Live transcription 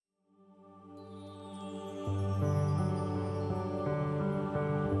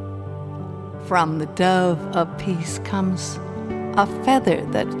From the dove of peace comes a feather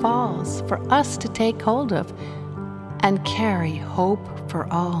that falls for us to take hold of and carry hope for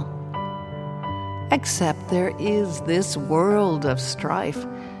all. Except there is this world of strife,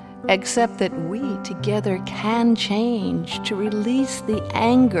 except that we together can change to release the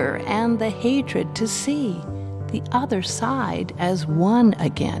anger and the hatred, to see the other side as one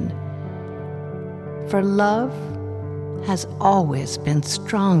again. For love has always been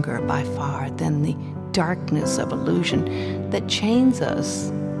stronger by far than the darkness of illusion that chains us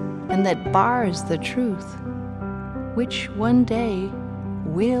and that bars the truth, which one day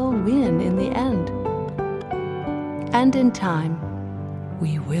will win in the end. And in time,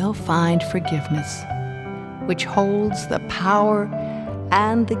 we will find forgiveness, which holds the power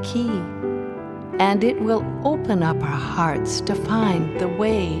and the key, and it will open up our hearts to find the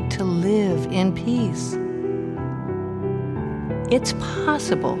way to live in peace. It's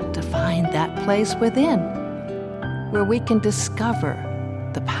possible to find that place within, where we can discover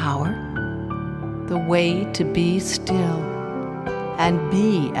the power, the way to be still and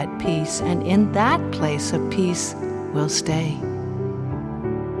be at peace, and in that place of peace we'll stay.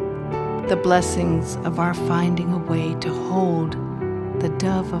 The blessings of our finding a way to hold the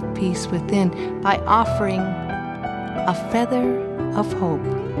dove of peace within by offering a feather of hope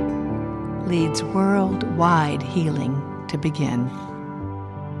leads worldwide healing to begin.